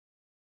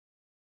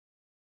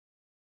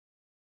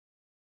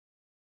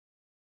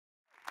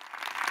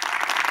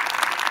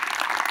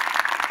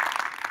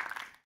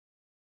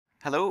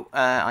Hello,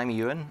 I'm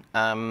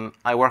Euan.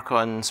 I work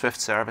on Swift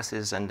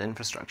services and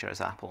infrastructure at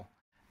Apple.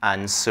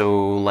 And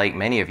so, like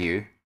many of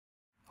you,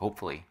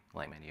 hopefully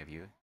like many of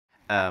you,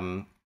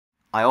 I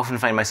often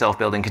find myself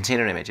building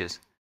container images.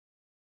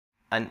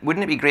 And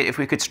wouldn't it be great if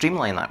we could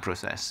streamline that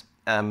process?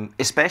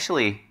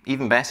 Especially,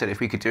 even better, if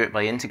we could do it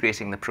by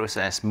integrating the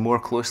process more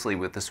closely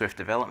with the Swift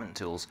development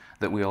tools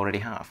that we already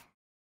have.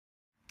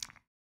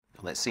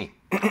 Let's see.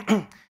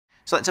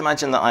 So let's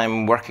imagine that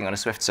I'm working on a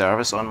Swift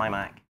service on my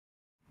Mac.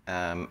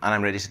 And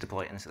I'm ready to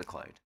deploy it into the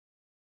cloud.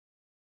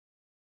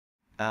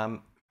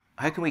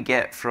 How can we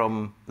get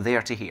from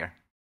there to here?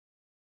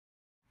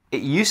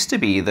 It used to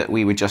be that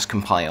we would just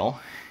compile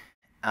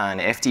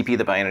and FTP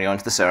the binary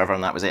onto the server,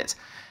 and that was it.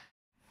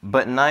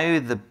 But now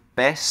the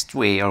best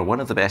way, or one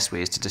of the best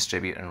ways to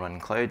distribute and run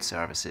cloud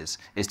services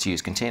is to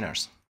use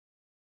containers.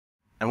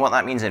 And what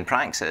that means in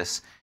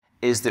practice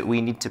is that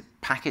we need to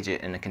package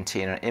it in a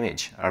container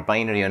image. Our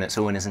binary on its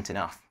own isn't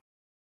enough.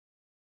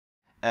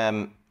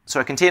 So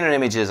a container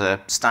image is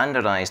a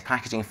standardized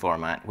packaging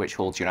format which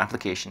holds your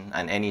application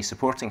and any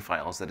supporting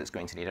files that it's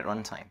going to need at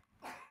runtime.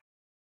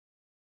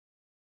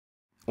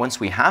 Once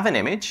we have an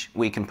image,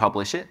 we can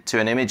publish it to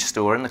an image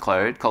store in the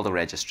cloud called a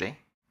registry.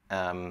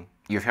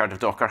 You've heard of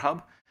Docker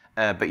Hub,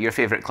 but your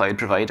favorite cloud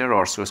provider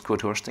or source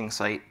code hosting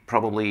site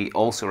probably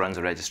also runs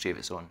a registry of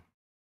its own.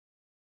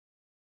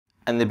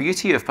 And the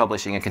beauty of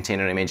publishing a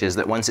container image is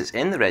that once it's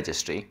in the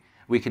registry,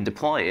 we can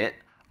deploy it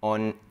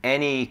on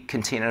any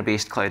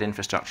container-based cloud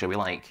infrastructure we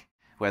like,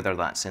 whether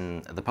that's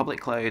in the public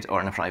cloud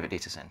or in a private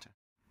data center.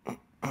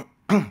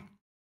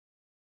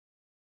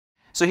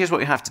 So here's what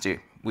we have to do.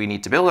 We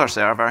need to build our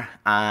server,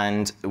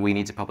 and we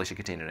need to publish a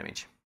container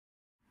image.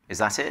 Is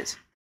that it?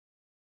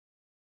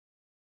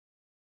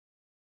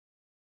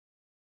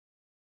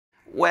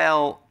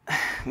 Well,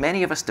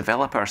 many of us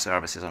develop our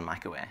services on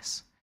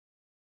macOS.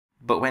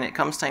 But when it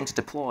comes time to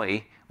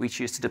deploy, we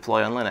choose to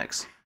deploy on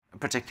Linux,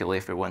 particularly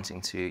if we're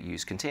wanting to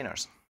use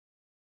containers.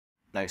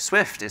 Now,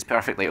 Swift is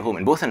perfectly at home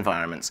in both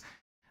environments,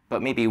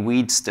 but maybe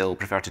we'd still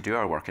prefer to do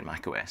our work in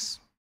macOS.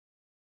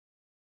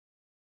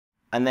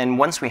 And then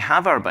once we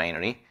have our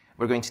binary,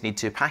 we're going to need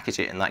to package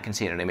it in that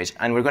container image,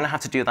 and we're going to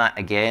have to do that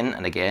again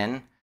and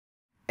again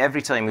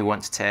every time we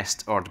want to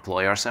test or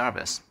deploy our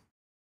service.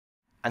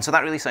 And so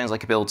that really sounds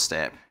like a build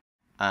step,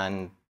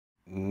 and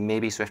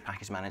maybe Swift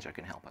Package Manager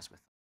can help us with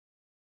that.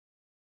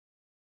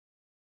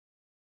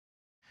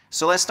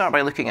 So let's start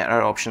by looking at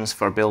our options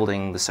for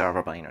building the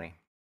server binary.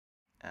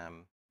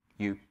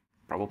 You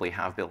probably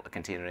have built a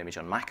container image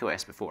on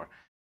macOS before,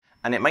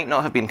 and it might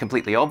not have been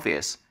completely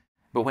obvious,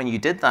 but when you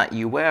did that,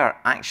 you were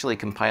actually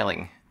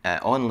compiling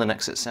on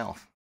Linux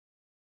itself.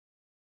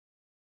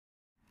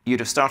 You'd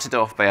have started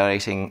off by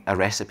writing a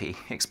recipe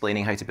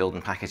explaining how to build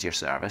and package your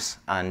service,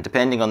 and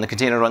depending on the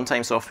container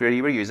runtime software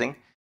you were using,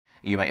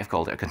 you might have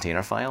called it a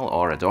container file,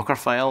 or a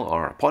Dockerfile,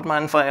 or a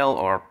Podman file,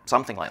 or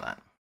something like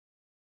that.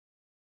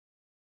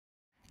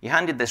 You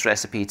handed this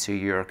recipe to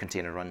your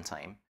container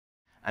runtime,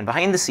 and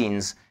behind the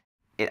scenes,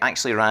 it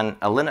actually ran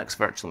a Linux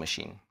virtual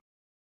machine.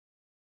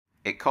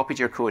 It copied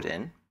your code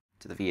in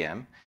to the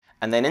VM,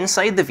 and then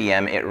inside the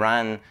VM, it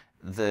ran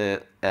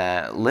the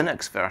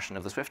Linux version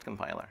of the Swift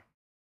compiler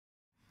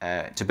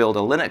to build a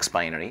Linux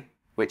binary,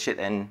 which it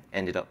then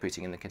ended up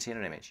putting in the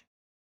container image.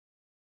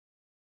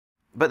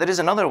 But there is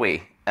another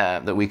way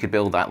that we could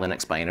build that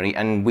Linux binary,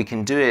 and we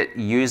can do it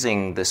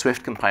using the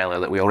Swift compiler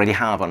that we already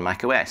have on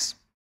macOS.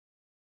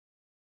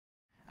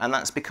 And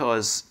that's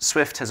because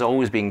Swift has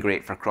always been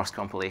great for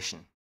cross-compilation.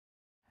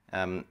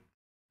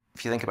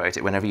 If you think about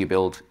it, whenever you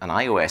build an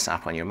iOS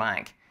app on your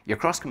Mac, you're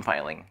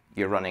cross-compiling.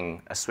 You're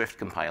running a Swift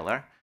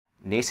compiler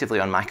natively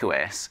on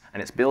macOS,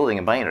 and it's building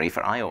a binary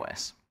for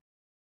iOS.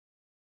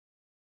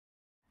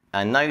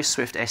 And now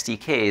Swift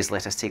SDKs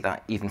let us take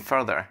that even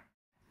further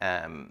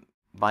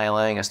by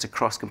allowing us to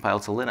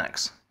cross-compile to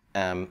Linux,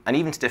 and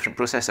even to different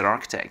processor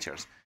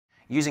architectures,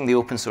 using the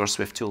open source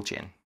Swift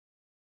toolchain.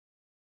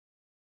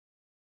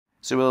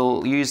 So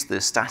we'll use the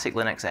static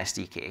Linux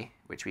SDK,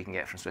 which we can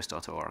get from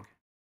swift.org.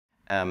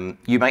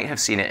 You might have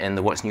seen it in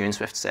the What's New in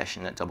Swift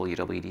session at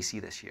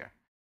WWDC this year.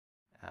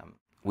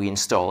 We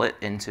install it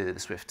into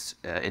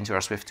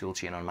our Swift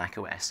toolchain on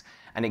macOS,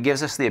 and it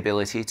gives us the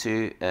ability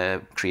to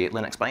create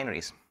Linux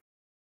binaries.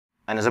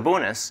 And as a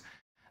bonus,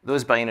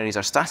 those binaries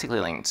are statically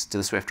linked to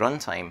the Swift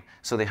runtime,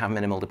 so they have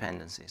minimal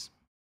dependencies.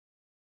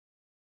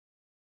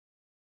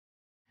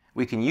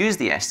 We can use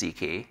the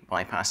SDK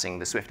by passing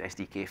the Swift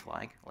SDK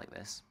flag, like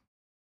this.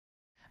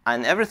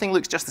 And everything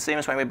looks just the same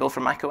as when we built for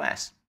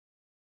macOS,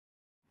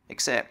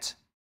 except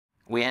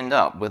we end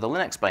up with a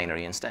Linux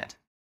binary instead,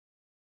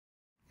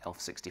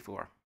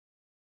 ELF64.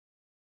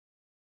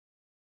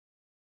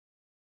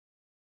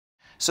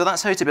 So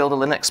that's how to build a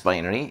Linux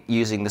binary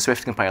using the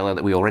Swift compiler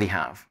that we already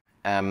have.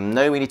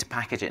 Now we need to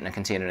package it in a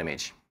container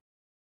image.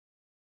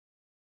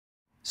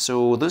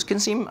 So those can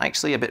seem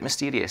actually a bit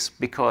mysterious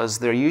because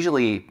they're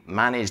usually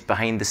managed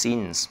behind the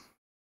scenes.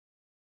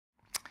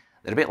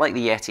 They're a bit like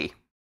the Yeti.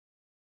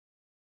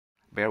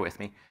 Bear with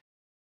me.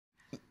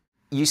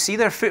 You see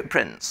their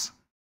footprints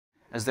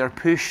as they're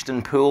pushed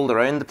and pulled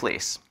around the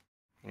place.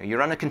 You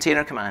run a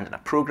container command and a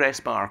progress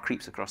bar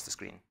creeps across the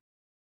screen.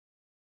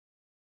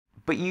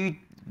 But you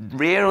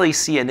rarely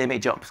see an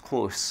image up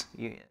close.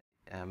 You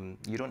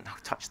don't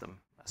touch them,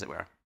 as it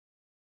were.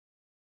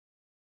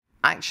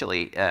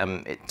 Actually,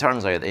 it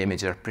turns out the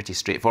images are pretty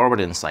straightforward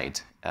inside,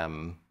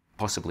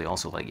 possibly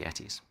also like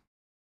Yetis.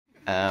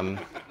 And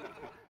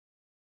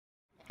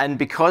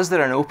because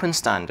they're an open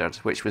standard,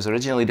 which was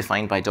originally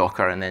defined by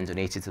Docker and then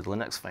donated to the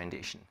Linux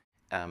Foundation,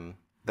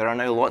 there are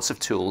now lots of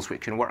tools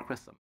which can work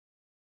with them.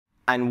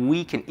 And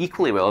we can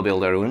equally well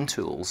build our own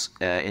tools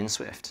in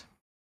Swift.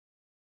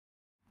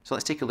 So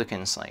let's take a look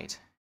inside.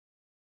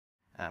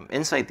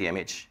 Inside the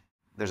image,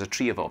 there's a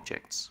tree of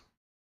objects.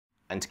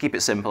 And to keep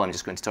it simple, I'm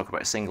just going to talk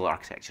about a single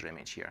architecture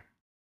image here.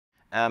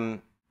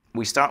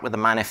 We start with a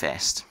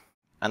manifest.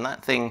 And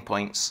that thing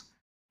points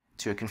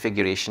to a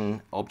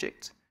configuration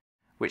object,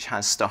 which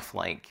has stuff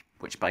like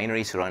which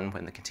binary to run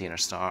when the container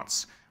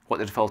starts, what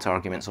the default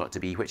arguments ought to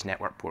be, which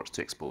network ports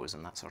to expose,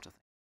 and that sort of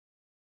thing.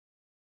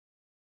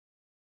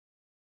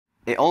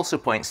 It also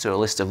points to a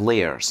list of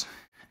layers,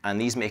 and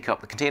these make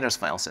up the containers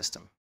file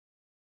system.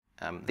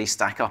 They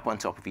stack up on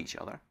top of each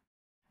other.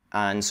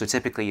 And so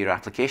typically your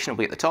application will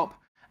be at the top,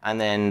 and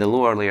then the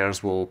lower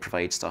layers will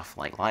provide stuff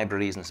like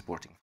libraries and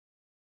supporting.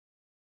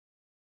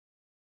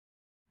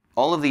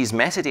 All of these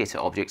metadata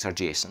objects are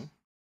JSON,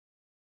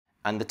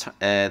 and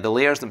the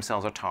layers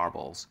themselves are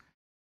tarballs.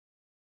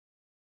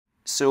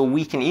 So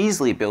we can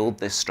easily build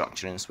this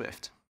structure in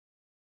Swift.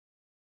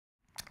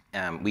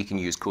 We can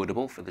use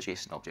Codable for the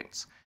JSON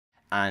objects.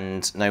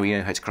 And now we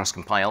know how to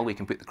cross-compile. We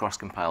can put the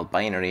cross-compiled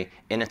binary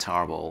in a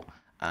tarball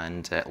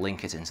and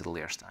link it into the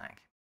layer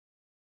stack.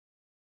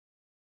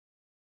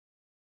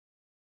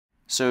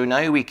 So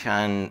now we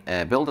can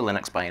build a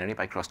Linux binary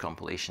by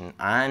cross-compilation,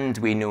 and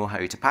we know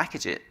how to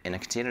package it in a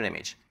container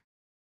image.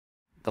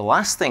 The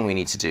last thing we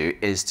need to do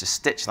is to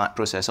stitch that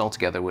process all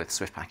together with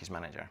Swift Package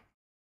Manager.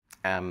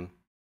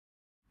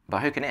 But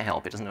how can it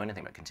help? It doesn't know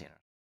anything about containers.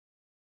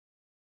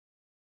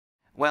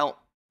 Well,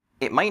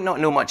 it might not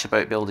know much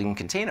about building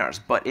containers,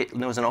 but it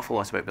knows an awful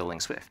lot about building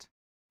Swift.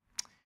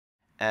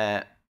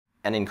 And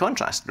in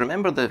contrast,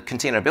 remember the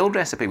container build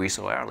recipe we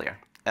saw earlier?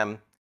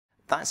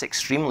 That's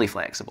extremely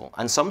flexible,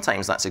 and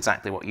sometimes that's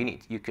exactly what you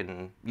need. You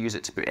can use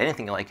it to put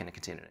anything you like in a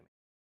container.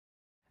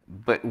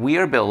 But we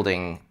are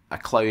building a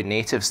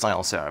cloud-native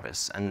style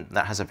service, and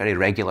that has a very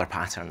regular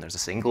pattern. There's a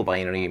single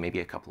binary, maybe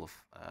a couple of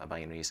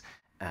binaries,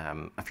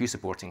 a few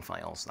supporting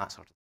files, that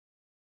sort of thing.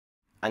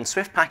 And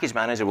Swift Package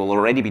Manager will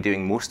already be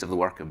doing most of the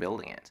work of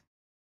building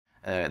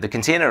it. The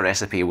container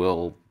recipe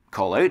will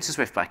call out to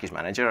Swift Package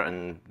Manager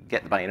and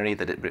get the binary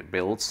that it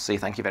builds, say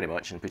thank you very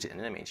much, and put it in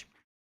an image.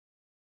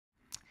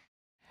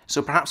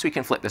 So perhaps we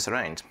can flip this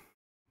around.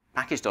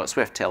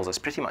 Package.swift tells us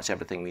pretty much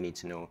everything we need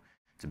to know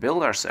to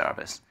build our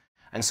service.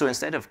 And so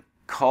instead of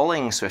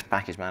calling Swift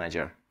Package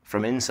Manager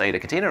from inside a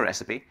container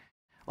recipe,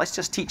 let's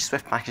just teach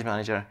Swift Package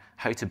Manager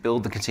how to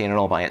build the container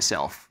all by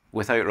itself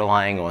without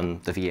relying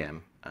on the VM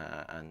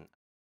and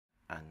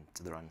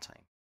the runtime.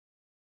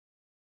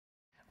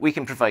 We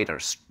can provide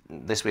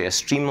this way a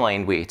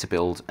streamlined way to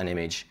build an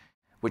image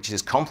which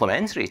is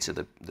complementary to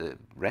the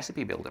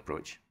recipe build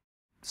approach.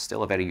 It's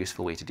still a very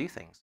useful way to do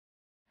things.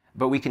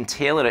 But we can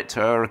tailor it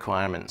to our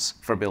requirements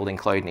for building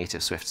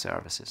cloud-native Swift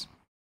services.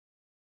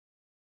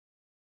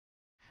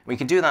 We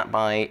can do that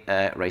by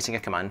writing a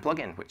command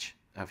plugin, which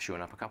have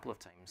shown up a couple of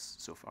times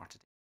so far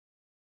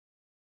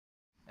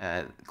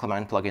today.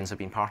 Command plugins have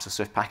been part of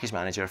Swift Package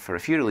Manager for a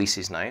few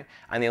releases now,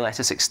 and they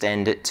let us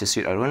extend it to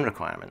suit our own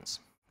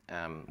requirements.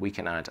 We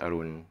can add our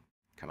own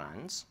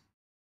commands.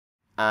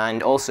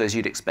 And also, as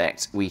you'd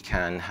expect, we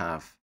can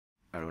have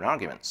our own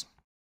arguments.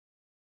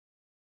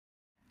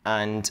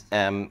 And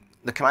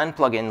the command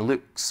plugin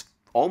looks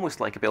almost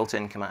like a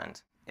built-in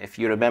command. If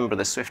you remember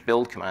the Swift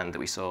build command that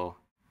we saw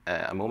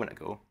a moment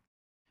ago,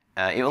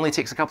 it only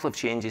takes a couple of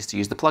changes to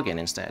use the plugin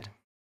instead.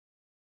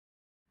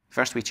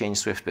 First, we change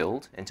Swift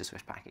build into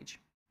Swift package.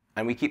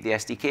 And we keep the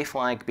SDK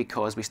flag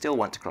because we still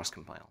want to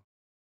cross-compile.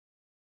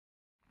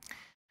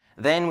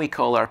 Then we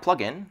call our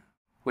plugin,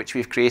 which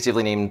we've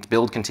creatively named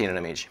build container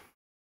image.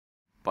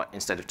 But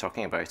instead of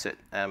talking about it,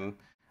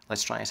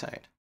 let's try it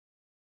out.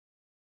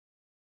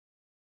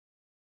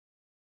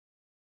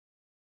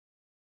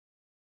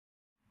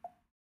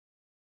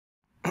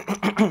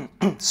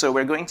 So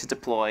we're going to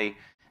deploy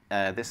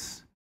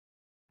this.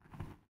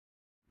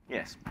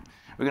 Yes,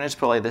 we're going to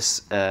deploy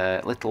this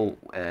little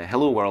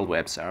Hello World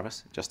web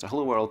service, just a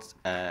Hello World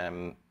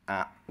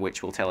app,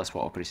 which will tell us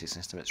what operating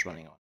system it's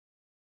running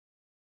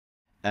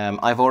on.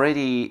 I've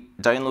already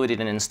downloaded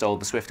and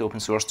installed the Swift open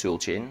source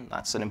toolchain.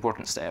 That's an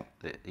important step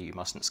that you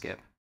mustn't skip.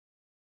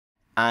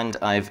 And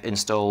I've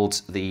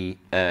installed the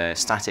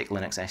static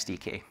Linux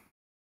SDK.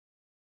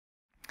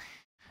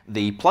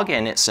 The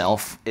plugin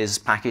itself is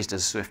packaged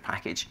as a Swift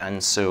package,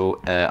 and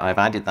so I've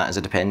added that as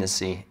a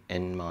dependency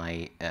in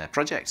my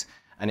project,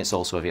 and it's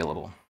also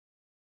available.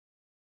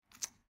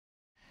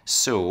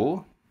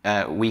 So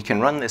we can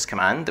run this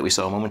command that we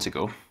saw a moment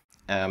ago.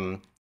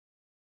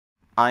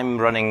 I'm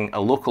running a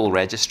local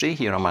registry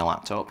here on my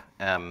laptop.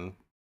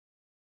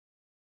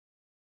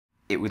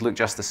 it would look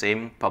just the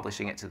same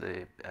publishing it to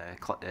the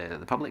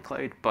public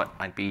cloud, but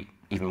I'd be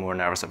even more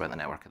nervous about the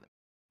network.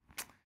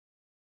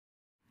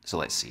 So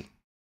let's see.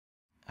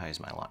 How's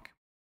my luck?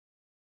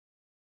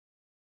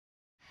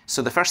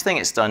 So the first thing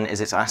it's done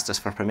is it's asked us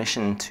for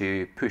permission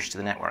to push to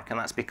the network, and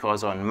that's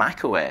because on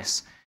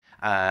macOS,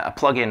 a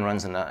plugin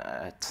runs in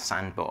a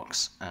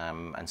sandbox,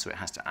 and so it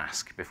has to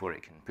ask before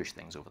it can push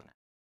things over the net.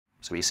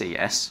 So we say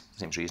yes,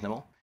 seems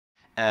reasonable.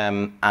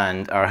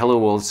 And our Hello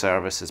World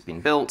service has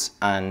been built,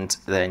 and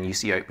then you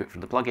see output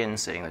from the plugin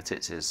saying that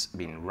it has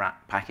been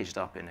packaged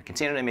up in a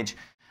container image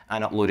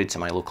and uploaded to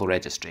my local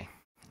registry.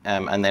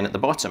 And then at the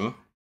bottom,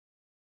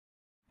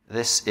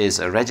 this is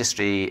a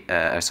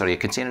a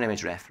container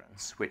image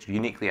reference, which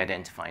uniquely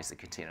identifies the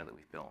container that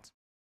we've built.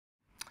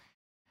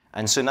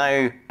 And so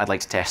now I'd like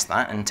to test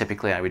that, and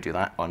typically I would do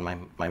that on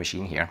my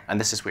machine here. And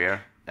this is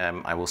where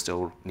I will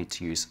still need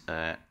to use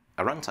a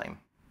runtime.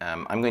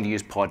 I'm going to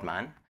use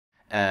Podman,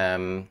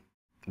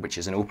 which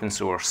is an open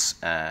source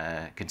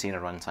container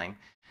runtime.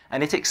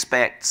 And it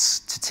expects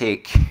to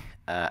take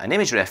an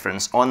image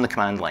reference on the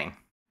command line.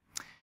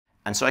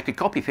 And so I could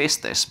copy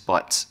paste this,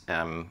 but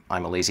I'm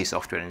a lazy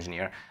software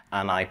engineer,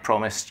 and I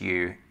promised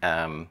you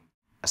a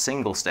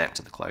single step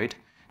to the cloud.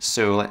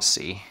 So let's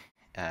see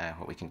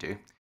what we can do.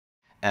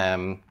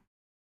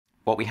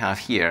 What we have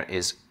here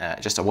is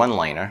just a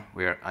one-liner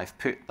where I've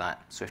put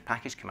that Swift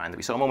package command that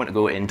we saw a moment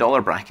ago in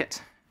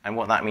 $bracket. And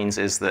what that means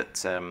is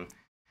that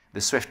the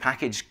Swift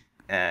package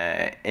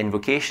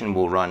invocation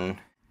will run,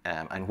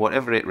 and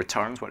whatever it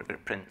returns, whatever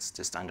it prints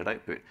to standard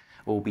output,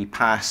 will be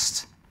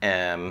passed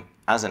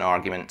as an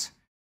argument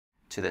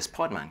to this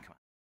podman command.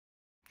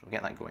 We'll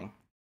get that going.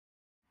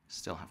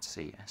 Still have to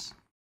say yes.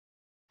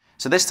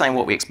 So this time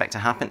what we expect to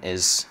happen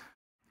is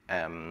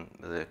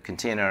the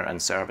container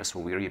and service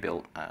will be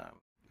rebuilt,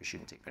 which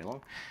shouldn't take very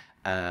long,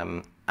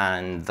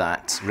 and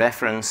that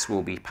reference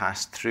will be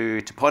passed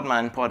through to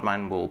Podman.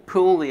 Podman will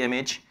pull the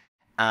image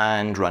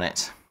and run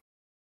it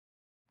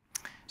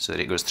so that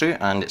it goes through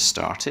and it's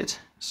started.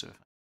 So if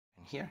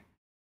I'm in here,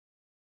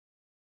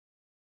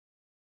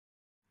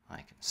 I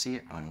can see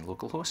it on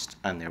localhost,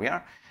 and there we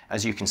are.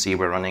 As you can see,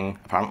 we're running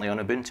apparently on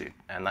Ubuntu,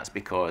 and that's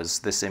because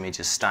this image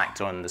is stacked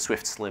on the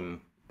Swift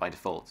Slim by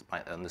default,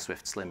 on the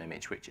Swift Slim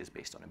image, which is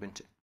based on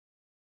Ubuntu.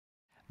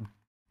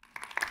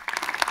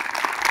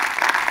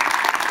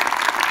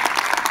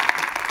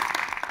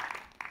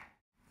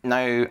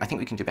 Now, I think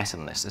we can do better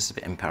than this. This is a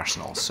bit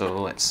impersonal,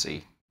 so let's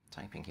see.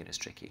 Typing here is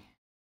tricky.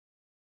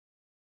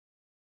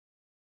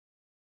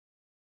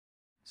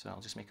 So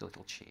I'll just make a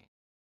little change.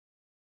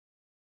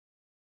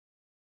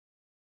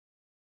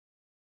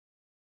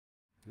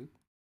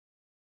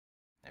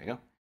 There we go.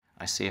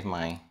 I save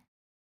my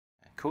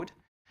code,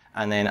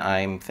 and then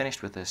I'm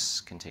finished with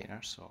this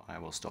container, so I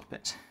will stop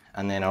it.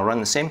 And then I'll run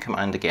the same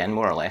command again,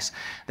 more or less.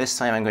 This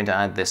time I'm going to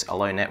add this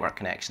allow network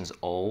connections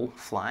all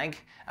flag,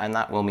 and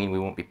that will mean we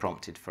won't be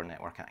prompted for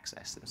network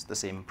access. It's the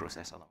same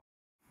process.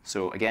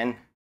 So again,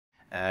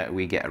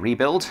 we get a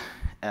rebuild.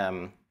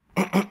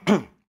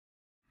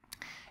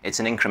 It's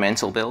an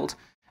incremental build,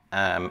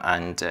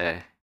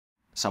 and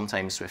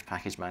sometimes Swift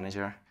Package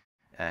Manager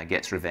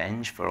gets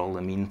revenge for all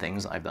the mean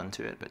things that I've done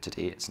to it, but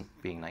today it's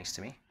being nice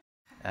to me.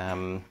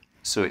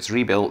 So it's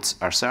rebuilt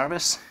our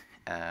service.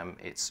 Now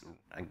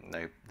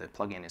the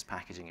plugin is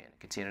packaging it in a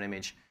container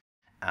image,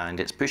 and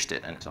it's pushed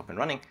it and it's up and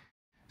running.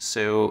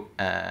 So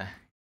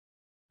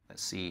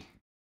let's see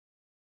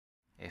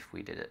if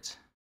we did it.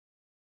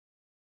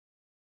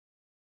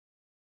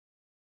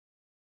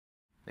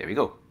 There we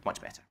go, much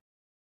better.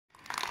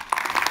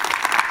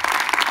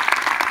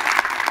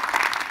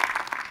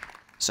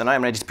 So now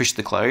I'm ready to push to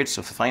the cloud.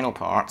 So for the final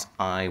part,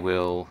 I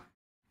will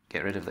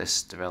get rid of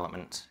this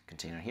development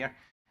container here,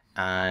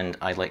 and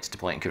I'd like to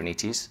deploy it in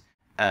Kubernetes.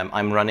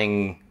 I'm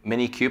running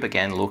Minikube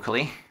again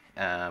locally.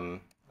 I'll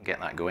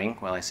get that going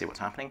while I see what's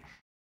happening.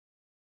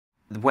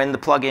 When the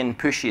plugin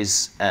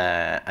pushes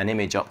an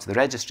image up to the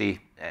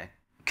registry,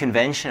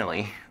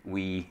 conventionally,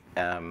 we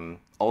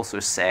also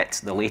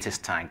set the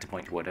latest tag to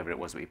point to whatever it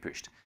was that we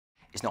pushed.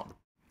 It's not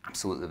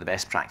absolutely the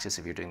best practice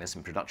if you're doing this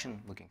in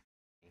production, looking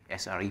for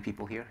SRE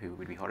people here who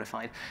would be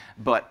horrified,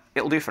 but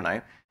it'll do for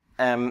now.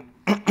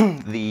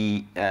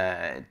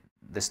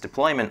 This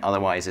deployment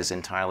otherwise is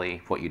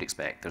entirely what you'd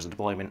expect. There's a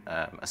deployment,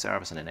 a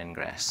service, and an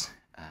ingress,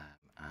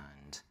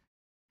 and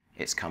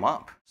it's come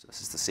up. So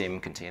this is the same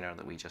container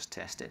that we just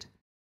tested.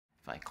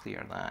 If I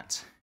clear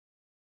that,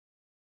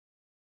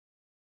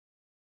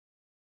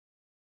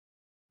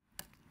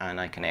 and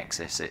I can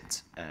access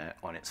it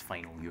on its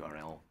final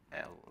URL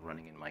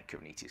running in my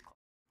Kubernetes cluster.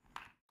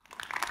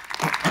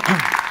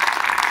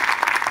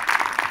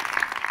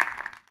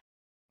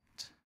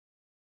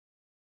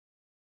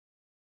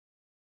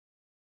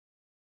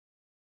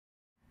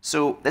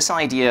 So this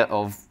idea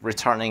of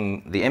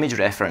returning the image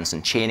reference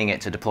and chaining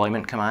it to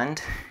deployment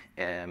command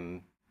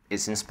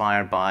is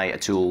inspired by a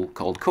tool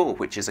called Go,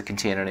 which is a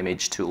container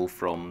image tool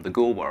from the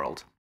Go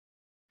world.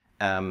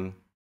 And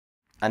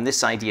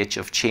this idea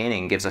of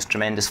chaining gives us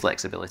tremendous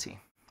flexibility.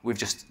 We've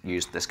just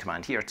used this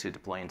command here to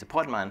deploy into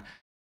Podman,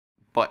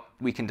 But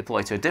we can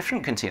deploy to a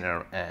different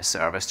container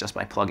service just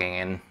by plugging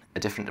in a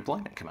different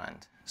deployment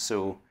command.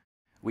 So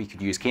we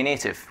could use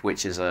Knative,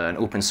 which is an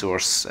open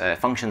source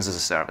functions as a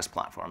service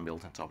platform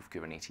built on top of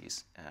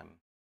Kubernetes.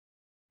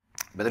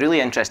 But the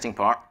really interesting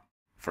part,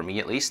 for me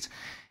at least,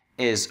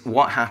 is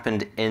what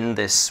happened in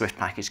this Swift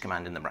package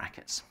command in the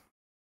brackets.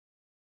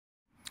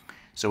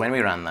 So when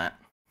we ran that,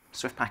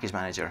 Swift Package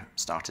Manager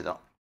started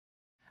up,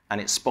 and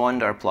it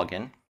spawned our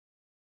plugin,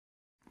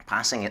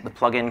 passing it the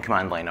plugin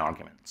command line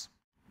arguments.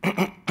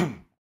 The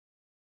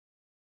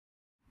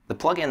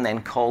plugin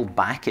then called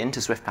back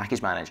into Swift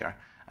Package Manager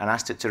and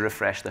asked it to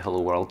refresh the Hello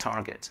World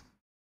target.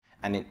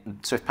 And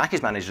Swift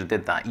Package Manager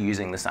did that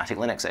using the static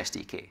Linux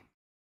SDK.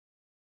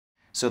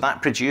 So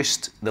that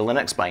produced the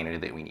Linux binary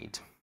that we need.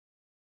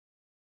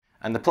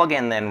 And the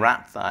plugin then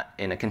wrapped that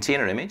in a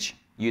container image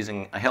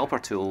using a helper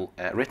tool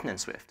written in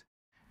Swift.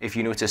 If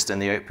you noticed in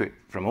the output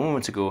from a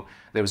moment ago,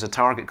 there was a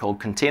target called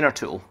container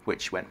tool,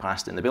 which went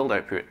past in the build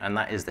output, and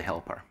that is the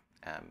helper,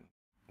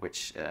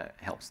 which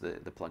helps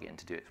the plugin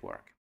to do its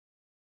work.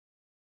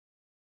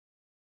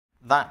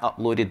 That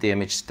uploaded the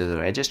image to the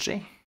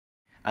registry,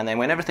 and then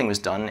when everything was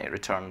done, it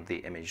returned the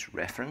image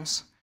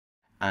reference,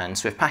 and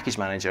Swift Package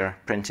Manager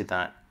printed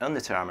that on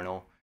the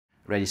terminal,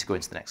 ready to go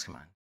into the next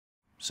command.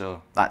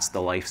 So that's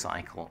the life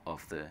cycle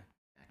of the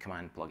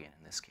command plugin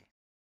in this case.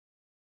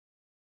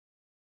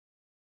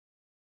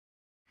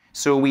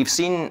 So we've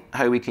seen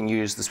how we can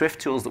use the Swift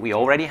tools that we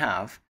already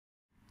have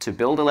to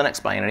build a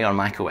Linux binary on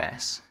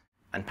macOS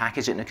and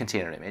package it in a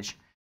container image.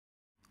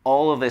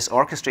 All of this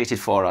orchestrated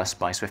for us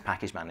by Swift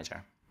Package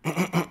Manager.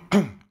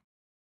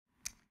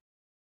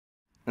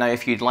 Now,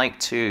 if you'd like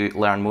to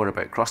learn more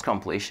about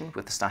cross-compilation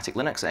with the static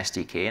Linux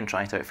SDK and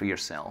try it out for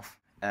yourself,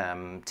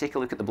 take a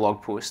look at the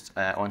blog post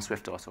on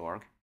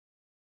swift.org.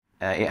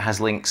 It has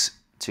links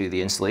to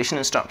the installation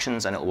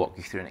instructions, and it'll walk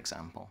you through an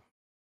example.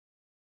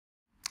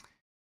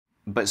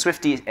 But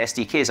Swift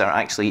SDKs are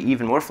actually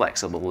even more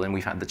flexible than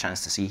we've had the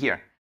chance to see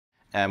here.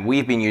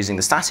 We've been using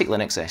the static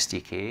Linux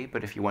SDK,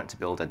 but if you want to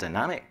build a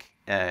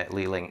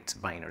dynamically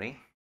linked binary,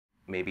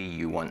 maybe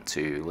you want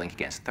to link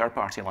against a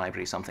third-party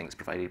library, something that's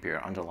provided by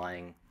your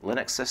underlying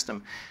Linux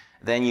system,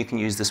 then you can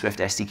use the Swift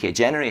SDK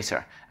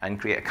generator and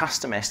create a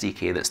custom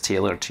SDK that's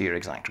tailored to your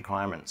exact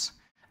requirements.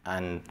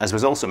 And as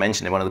was also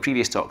mentioned in one of the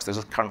previous talks,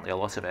 there's currently a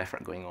lot of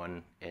effort going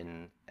on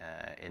in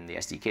the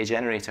SDK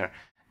generator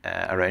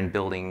around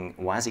building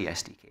WASI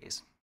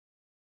SDKs.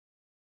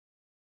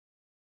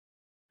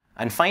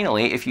 And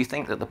finally, if you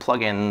think that the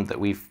plugin that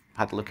we've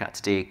had a look at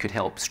today could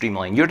help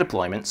streamline your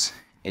deployments,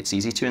 it's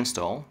easy to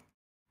install.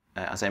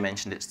 As I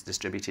mentioned, it's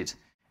distributed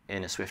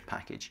in a Swift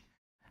package.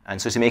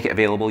 And so to make it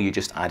available, you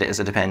just add it as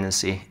a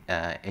dependency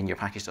in your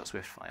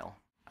Package.swift file.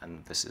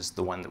 And this is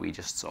the one that we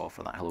just saw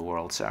for that Hello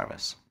World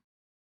service.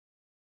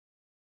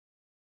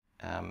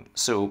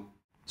 So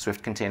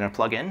Swift Container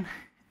Plugin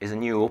is a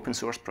new open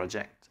source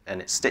project,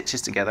 and it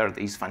stitches together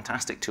these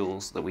fantastic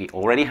tools that we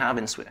already have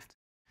in Swift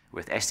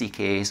with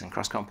SDKs and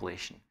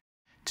cross-compilation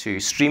to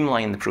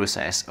streamline the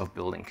process of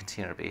building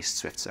container-based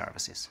Swift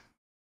services.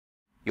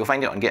 You'll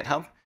find it on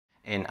GitHub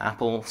in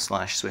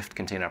Apple/Swift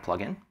Container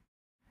Plugin.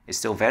 It's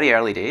still very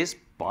early days,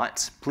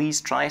 but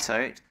please try it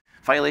out.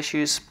 File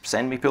issues,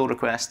 send me pull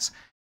requests.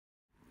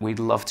 We'd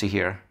love to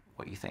hear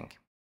what you think.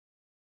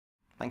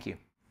 Thank you.